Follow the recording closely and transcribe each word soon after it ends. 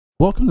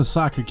Welcome to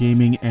Soccer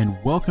Gaming, and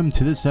welcome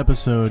to this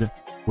episode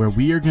where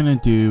we are going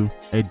to do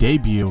a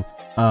debut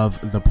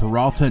of the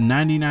Peralta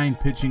 99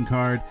 pitching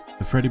card,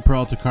 the Freddy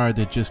Peralta card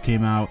that just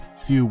came out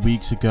a few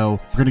weeks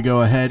ago. We're going to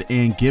go ahead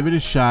and give it a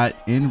shot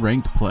in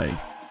ranked play.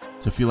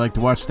 So if you like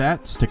to watch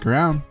that, stick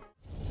around.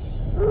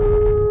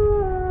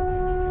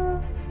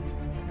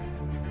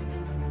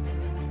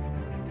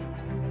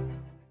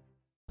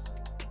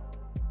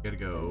 Gotta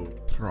go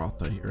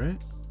Peralta here,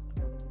 right?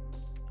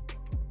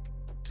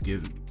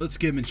 Let's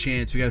give him a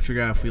chance. We gotta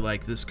figure out if we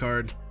like this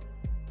card.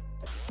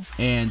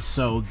 And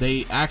so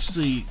they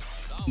actually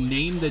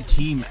named the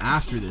team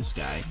after this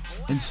guy,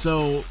 and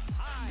so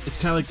it's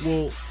kind of like,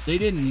 well, they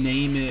didn't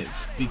name it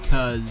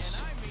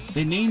because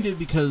they named it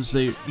because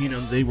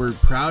they were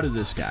proud of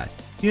this guy.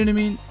 You know what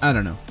I mean? I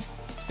don't know.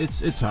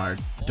 It's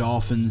hard.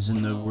 Dolphins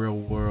in the real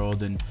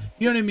world, and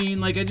you know what I mean?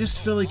 Like, I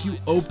just feel like you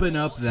open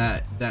up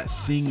that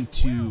thing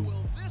to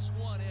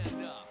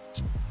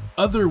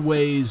other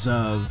ways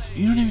of,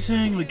 you know what I'm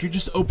saying? Like, you're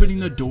just opening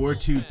the door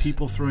to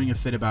people throwing a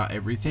fit about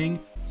everything.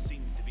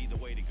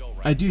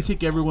 I do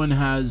think everyone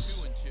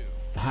has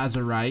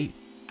a right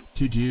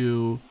to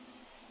do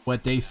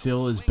what they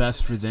feel is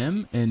best for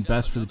them and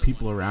best for the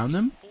people around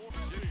them.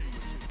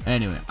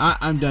 Anyway,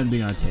 I'm done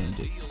being on a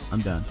tangent.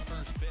 I'm done.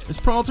 This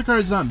Peralta card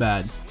is not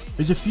bad.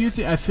 There's a few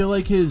things I feel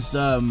like his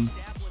I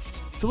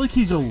feel like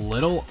he's a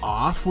little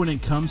off when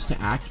it comes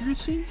to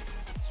accuracy.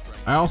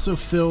 I also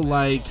feel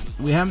like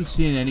we haven't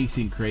seen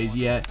anything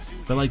crazy yet,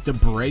 but like the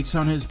brakes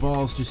on his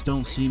balls just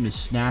don't seem as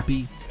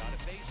snappy.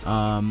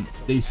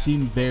 They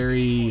seem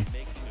very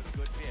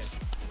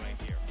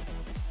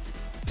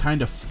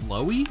kind of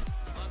flowy.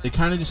 They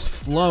kind of just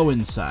flow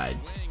inside.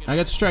 I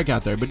got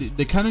strikeout there, but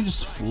they kind of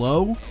just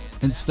flow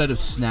instead of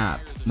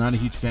snap. Not a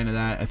huge fan of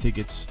that. I think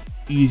it's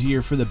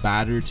easier for the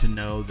batter to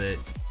know that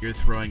you're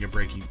throwing a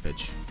breaking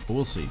pitch. But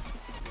we'll see.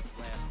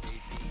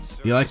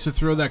 He likes to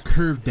throw that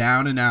curve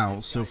down and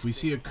out, so if we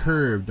see a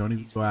curve, don't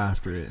even go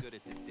after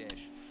it.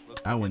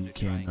 That one you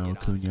can, though,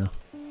 Acuna.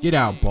 Get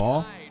out,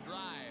 ball.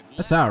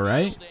 That's out,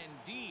 right?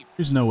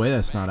 There's no way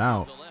that's not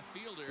out.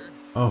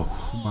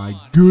 Oh, my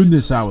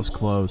goodness, that was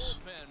close.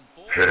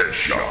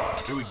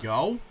 Headshot. There we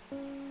go.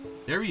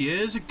 There he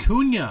is,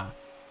 Acuna.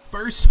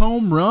 First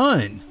home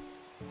run.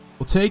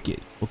 We'll take it.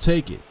 We'll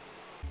take it.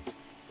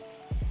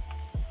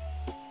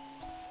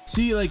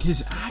 See, like,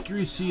 his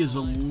accuracy is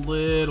a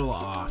little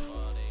off.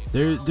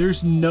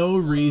 There's no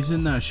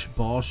reason that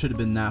ball should have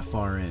been that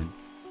far in.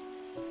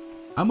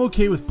 I'm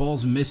okay with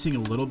balls missing a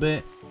little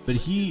bit, but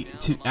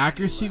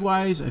accuracy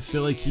wise, I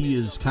feel like he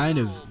is kind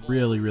of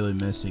really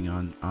missing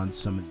on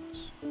some of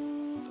these.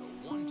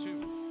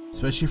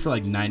 Especially for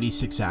like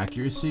 96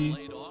 accuracy.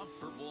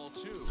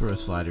 Throw a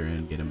slider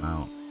in, get him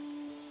out.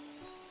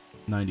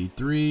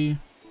 93.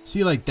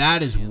 See, like,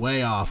 that is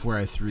way off where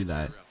I threw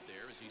that.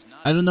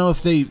 I don't know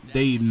if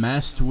they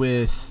messed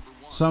with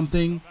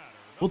something.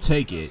 We'll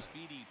take it.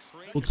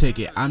 We'll take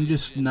it. I'm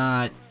just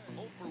not.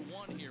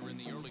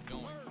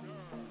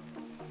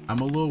 I'm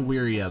a little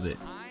weary of it.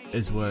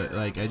 Is what,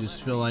 like, I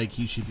just feel like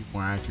he should be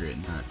more accurate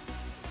in that.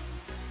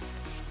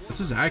 What's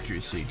his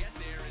accuracy?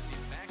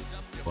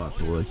 We'll have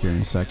to look here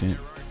in a second.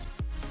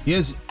 He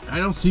has. I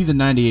don't see the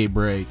 98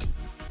 break.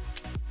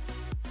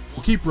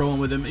 We'll keep rolling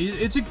with him.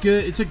 It's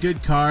a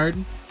good card.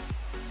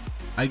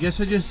 I guess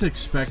I just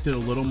expected a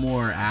little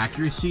more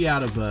accuracy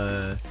out of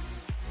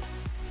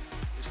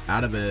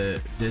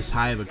this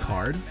high of a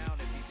card.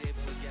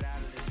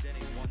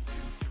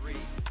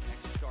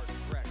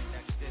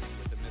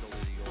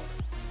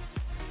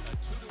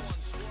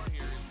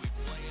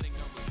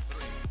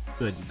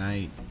 Good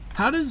night.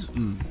 How does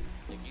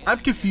I'm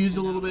confused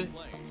a little bit,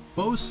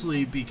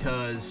 mostly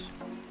because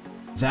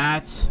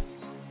that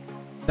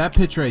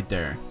pitch right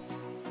there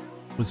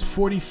was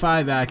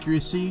 45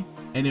 accuracy,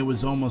 and it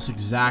was almost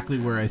exactly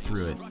where I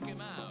threw it.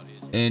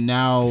 And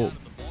now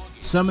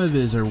some of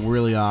his are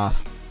really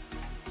off.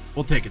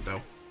 We'll take it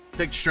though.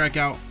 Take the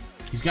strikeout.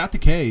 He's got the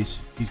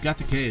Ks. He's got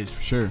the Ks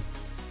for sure.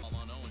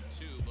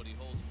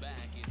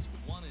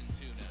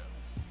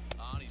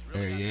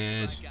 There he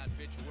is.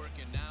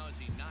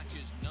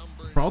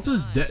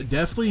 Peralta's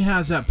definitely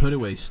has that put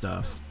away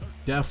stuff.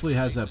 Definitely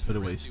has that put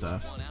away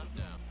stuff.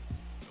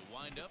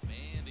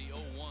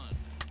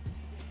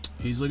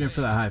 He's looking for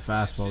that high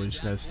fastball. We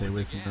just gotta stay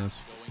away from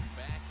this.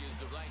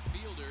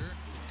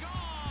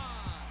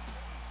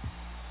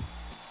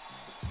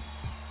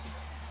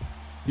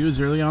 He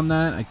was early on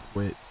that. I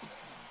quit.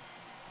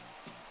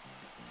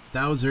 If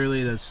that was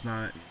early, that's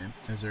not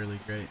as early.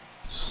 Great.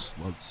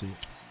 Love to see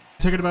it.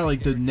 Talking about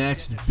like the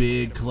next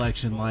big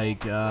collection,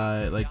 like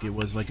it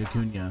was like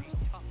Acuna,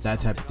 that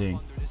type of thing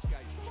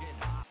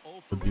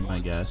would be my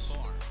guess.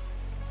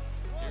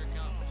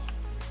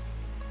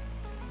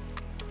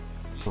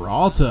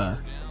 Peralta,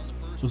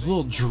 those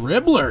little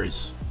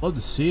dribblers, love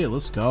to see it.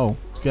 Let's go.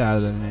 Let's get out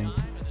of there, man.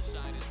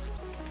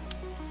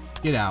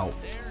 Get out,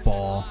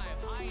 ball.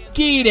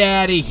 Get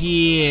out of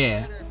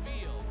here.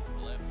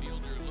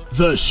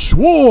 The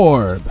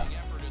Schwarb.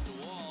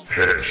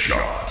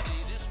 Headshot.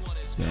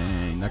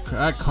 Dang,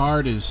 that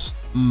card is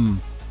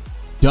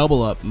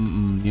double up. You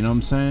know what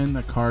I'm saying?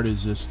 That card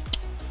is just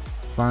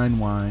fine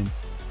wine.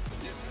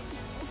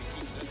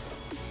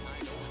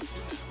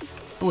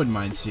 I wouldn't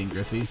mind seeing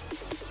Griffey.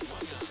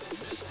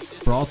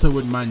 Peralta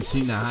wouldn't mind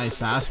seeing that high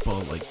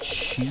fastball. Like,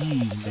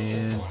 jeez,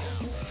 man.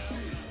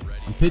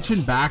 I'm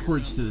pitching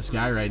backwards to this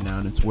guy right now,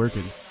 and it's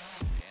working.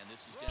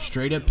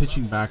 Straight up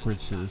pitching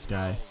backwards to this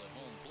guy.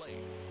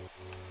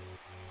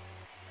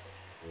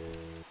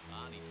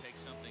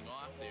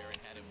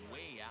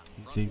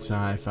 He thinks a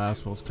high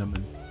fastball's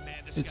coming.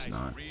 It's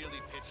not.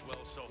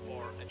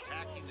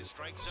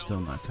 Still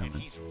not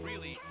coming.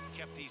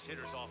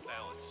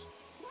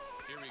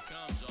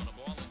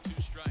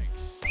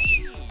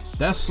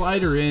 That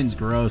slider in's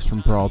gross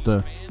from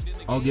Peralta.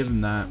 I'll give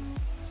him that.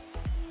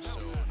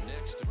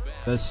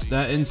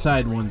 That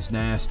inside one's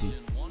nasty.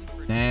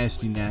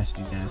 Nasty,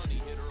 nasty,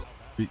 nasty.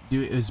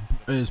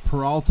 Is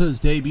Peralta's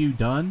debut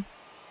done?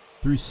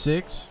 Through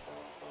 6?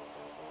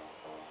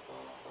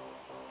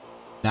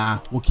 Nah,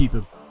 we'll keep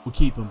him. We'll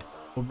keep him.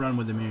 We'll run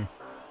with him here.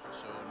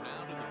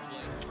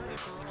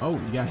 Oh,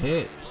 you got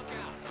hit.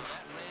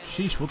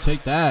 Sheesh, we'll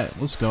take that.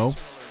 Let's go.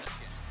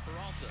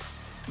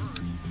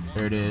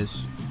 There it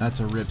is. That's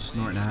a rip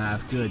snort and a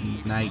half. Good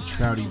night,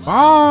 Trouty.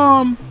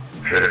 Bomb!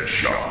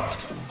 Headshot.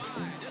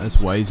 That's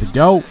ways to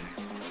go.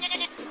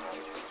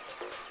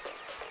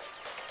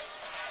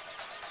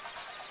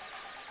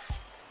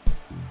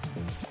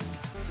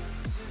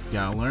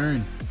 Gotta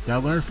learn.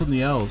 Gotta learn from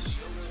the L's.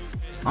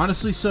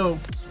 Honestly, so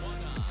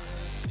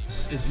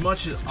as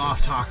much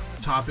off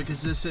topic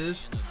as this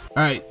is, all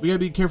right, we gotta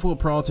be careful of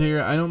Peralta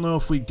here. I don't know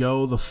if we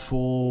go the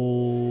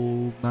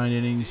full 9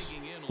 innings.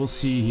 We'll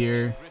see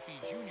here.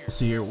 We'll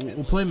see here.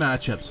 We'll play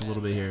matchups a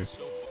little bit here.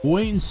 We'll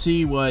wait and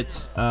see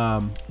what.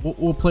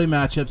 We'll play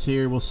matchups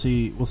here. We'll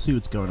see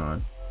what's going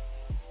on.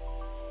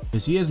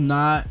 Because he has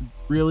not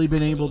really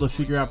been able to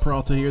figure out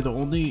Peralta here.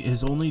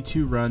 His only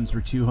 2 runs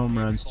were 2 home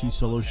runs, 2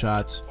 solo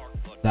shots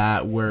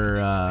that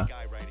were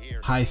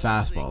high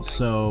fastballs.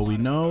 So we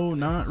know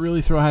not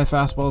really throw high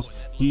fastballs.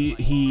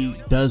 He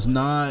does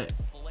not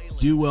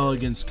do well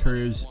against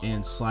curves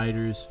and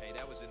sliders.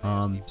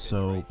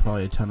 So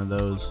probably a ton of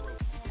those.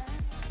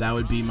 That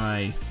would be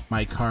my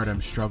card I'm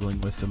struggling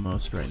with the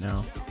most right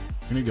now.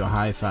 I'm gonna go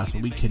high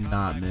fastball. We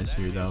cannot miss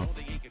here though.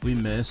 If we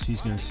miss,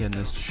 he's gonna send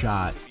this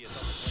shot.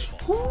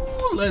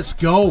 Woo, let's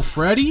go,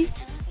 Freddy.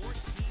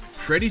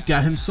 Freddy's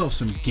got himself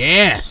some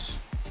gas.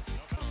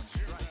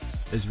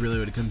 Is really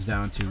what it comes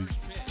down to.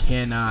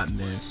 Cannot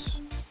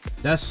miss.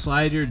 That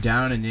slider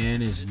down and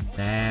in is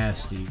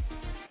nasty.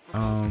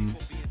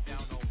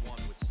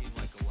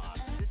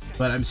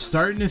 But I'm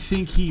starting to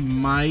think he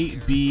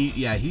might be.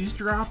 Yeah, he's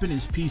dropping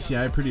his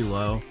PCI pretty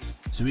low.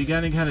 So we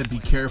gotta kind of be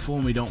careful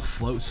and we don't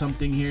float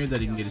something here that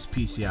he can get his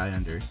PCI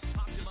under.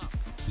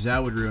 Because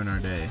that would ruin our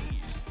day.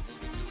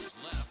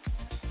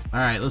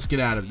 Alright, let's get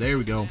out of it. There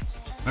we go.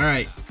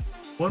 Alright.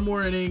 One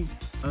more inning.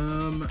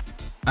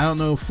 I don't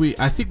know if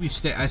I think we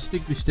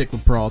stick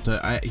with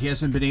Peralta. He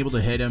hasn't been able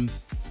to hit him.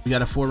 We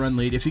got a 4-run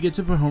lead. If he gets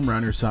up a home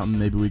run or something,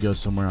 maybe we go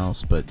somewhere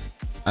else. But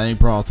I think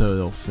Peralta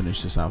will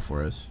finish this out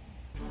for us.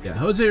 Yeah,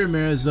 Jose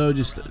Ramirez though,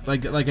 just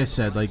like I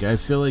said, like I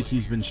feel like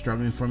he's been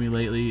struggling for me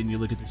lately. And you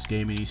look at this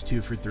game, and he's 2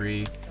 for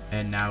 3,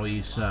 and now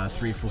he's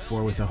 3 for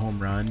 4 with a home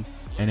run.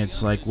 And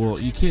it's like, well,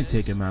 you can't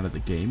take him out of the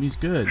game. He's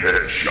good.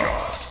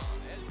 Headshot.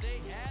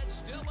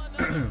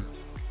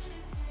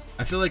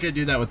 I feel like I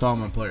do that with all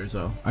my players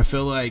though. I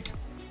feel like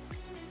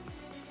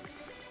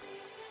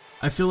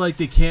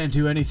they can't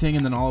do anything,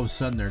 and then all of a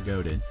sudden they're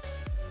goated.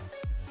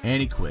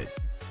 And he quit.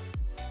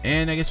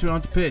 And I guess we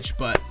don't have to pitch,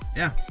 but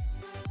yeah.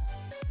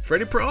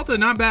 Freddy Peralta,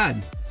 not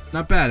bad.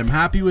 Not bad. I'm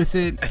happy with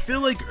it. I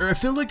feel like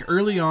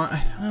early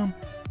on,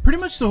 pretty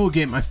much the whole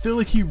game, I feel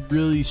like he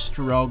really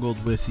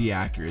struggled with the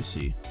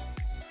accuracy.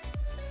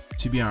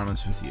 To be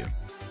honest with you.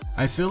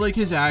 I feel like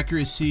his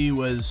accuracy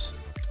was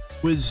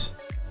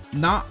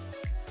not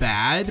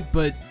bad,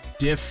 but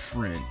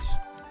different.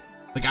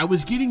 Like, I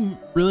was getting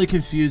really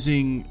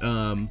confusing.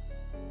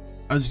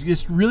 I was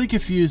just really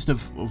confused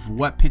of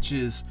what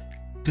pitches,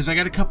 because I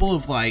got a couple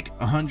of like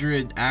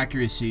 100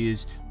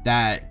 accuracies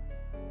that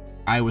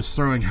I was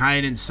throwing high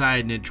and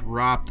inside, and it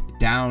dropped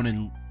down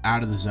and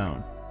out of the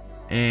zone.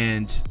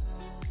 And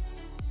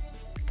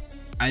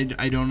I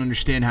don't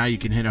understand how you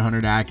can hit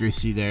 100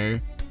 accuracy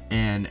there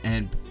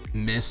and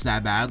miss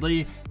that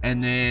badly.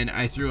 And then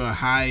I threw a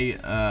high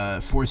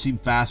 4-seam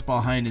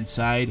fastball high and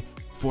inside,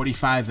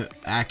 45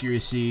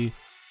 accuracy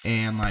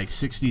and like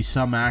 60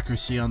 some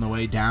accuracy on the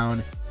way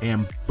down,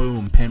 and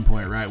boom,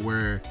 pinpoint right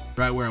where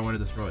I wanted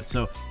to throw it.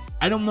 So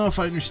I don't know if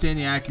I understand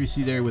the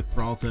accuracy there with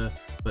Peralta,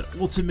 but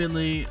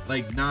ultimately,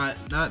 like, not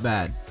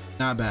bad.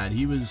 Not bad.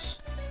 He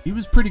was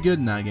pretty good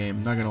in that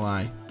game, not gonna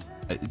lie.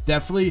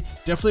 Definitely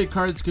a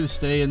card that's gonna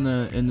stay in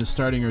the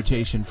starting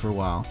rotation for a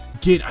while.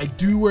 Again, I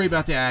do worry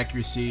about the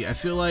accuracy. I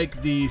feel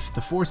like the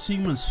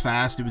 4-seam was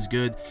fast, it was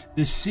good.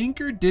 The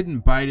sinker didn't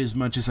bite as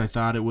much as I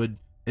thought it would.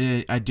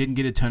 I didn't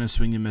get a ton of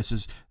swing and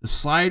misses. The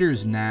slider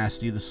is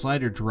nasty. The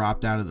slider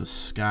dropped out of the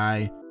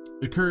sky.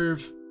 The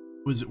curve,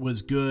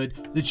 was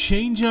good. The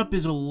changeup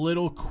is a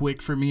little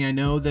quick for me. I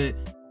know that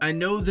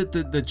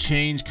the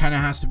change kind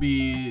of has to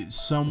be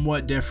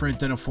somewhat different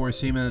than a four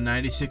seam, and the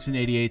 96 and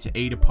 88 to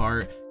 8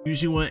 apart.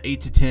 Usually went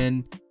 8 to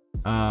 10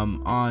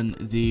 on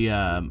the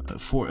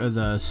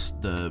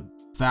the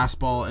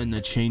fastball and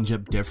the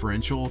changeup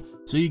differential.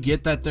 So you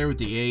get that there with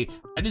the 8.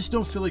 I just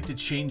don't feel like the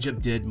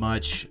changeup did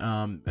much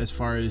as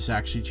far as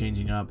actually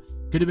changing up.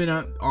 Could have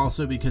been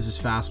also because his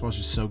fastball is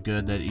just so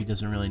good that he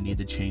doesn't really need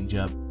the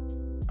changeup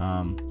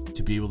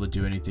to be able to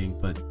do anything.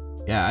 But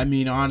yeah, I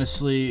mean,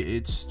 honestly,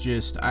 it's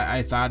just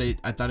I thought it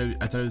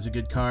was a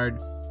good card.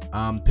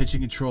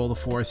 Pitching control, the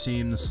four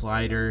seam, the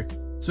slider.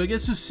 So I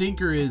guess the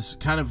sinker is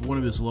kind of one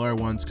of his lower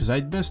ones because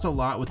I missed a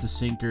lot with the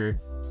sinker.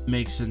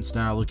 Makes sense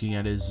now looking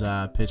at his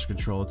pitch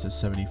control. It's at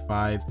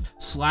 75.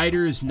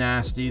 Slider is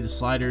nasty. The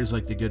slider is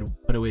like the good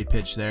put away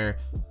pitch there.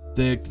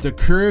 The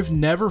curve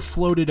never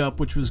floated up,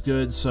 which was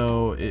good.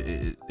 So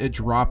it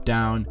dropped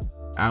down.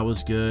 That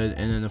was good.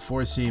 And then the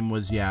four seam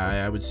was,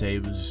 yeah, I would say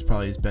it was just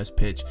probably his best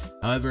pitch.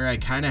 However, I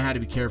kind of had to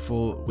be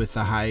careful with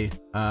the high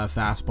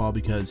fastball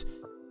because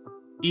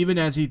even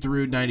as he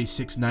threw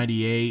 96,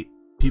 98,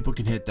 people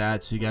can hit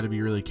that. So you got to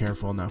be really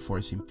careful on that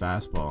four seam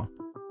fastball.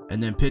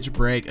 And then pitch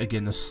break,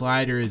 again, the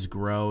slider is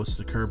gross.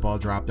 The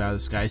curveball dropped out of the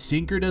sky.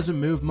 Sinker doesn't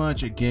move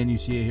much. Again, you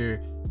see it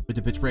here with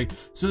the pitch break.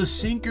 So the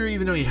sinker,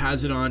 even though he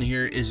has it on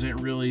here, isn't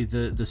really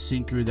the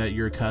sinker that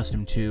you're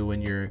accustomed to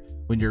when you're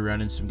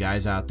running some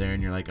guys out there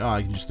and you're like, oh,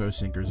 I can just throw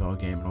sinkers all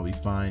game and I'll be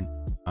fine.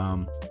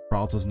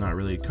 Peralta's not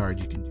really a card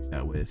you can do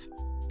that with.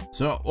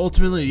 So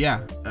ultimately,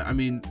 yeah, I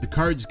mean, the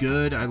card's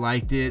good. I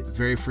liked it.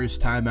 Very first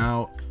time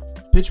out.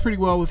 Pitched pretty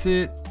well with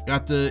it.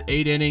 Got the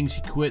 8 innings.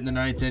 He quit in the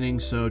 9th inning,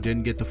 so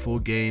didn't get the full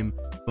game.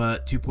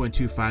 But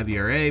 2.25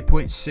 ERA,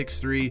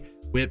 0.63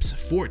 whips,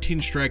 14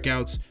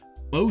 strikeouts.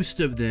 Most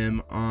of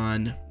them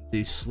on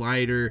the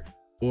slider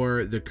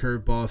or the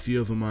curveball. A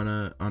few of them on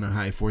a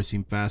high four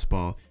seam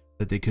fastball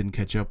that they couldn't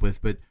catch up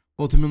with. But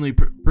ultimately,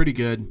 pretty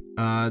good.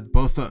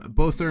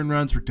 Both earned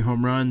runs were to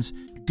home runs.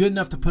 Good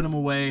enough to put them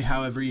away.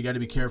 However, you got to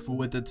be careful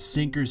with it. The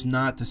sinker's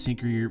not the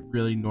sinker you're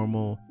really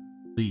normally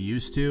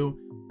used to.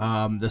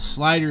 The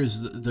slider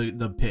is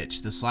the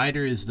pitch. The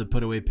slider is the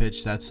put away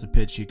pitch. That's the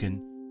pitch you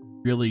can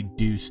really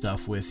do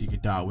stuff with. You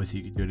can dot with.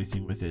 You can do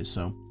anything with it.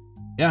 So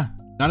yeah,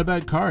 not a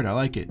bad card. I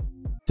like it.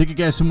 Thank you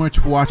guys so much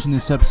for watching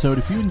this episode.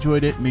 If you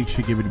enjoyed it, make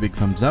sure you give it a big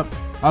thumbs up.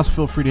 Also,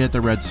 feel free to hit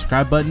the red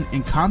subscribe button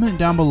and comment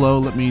down below.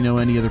 Let me know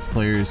any other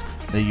players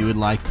that you would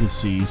like to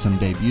see some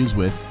debuts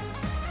with.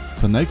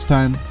 Till next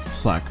time,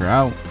 Slacker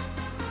out.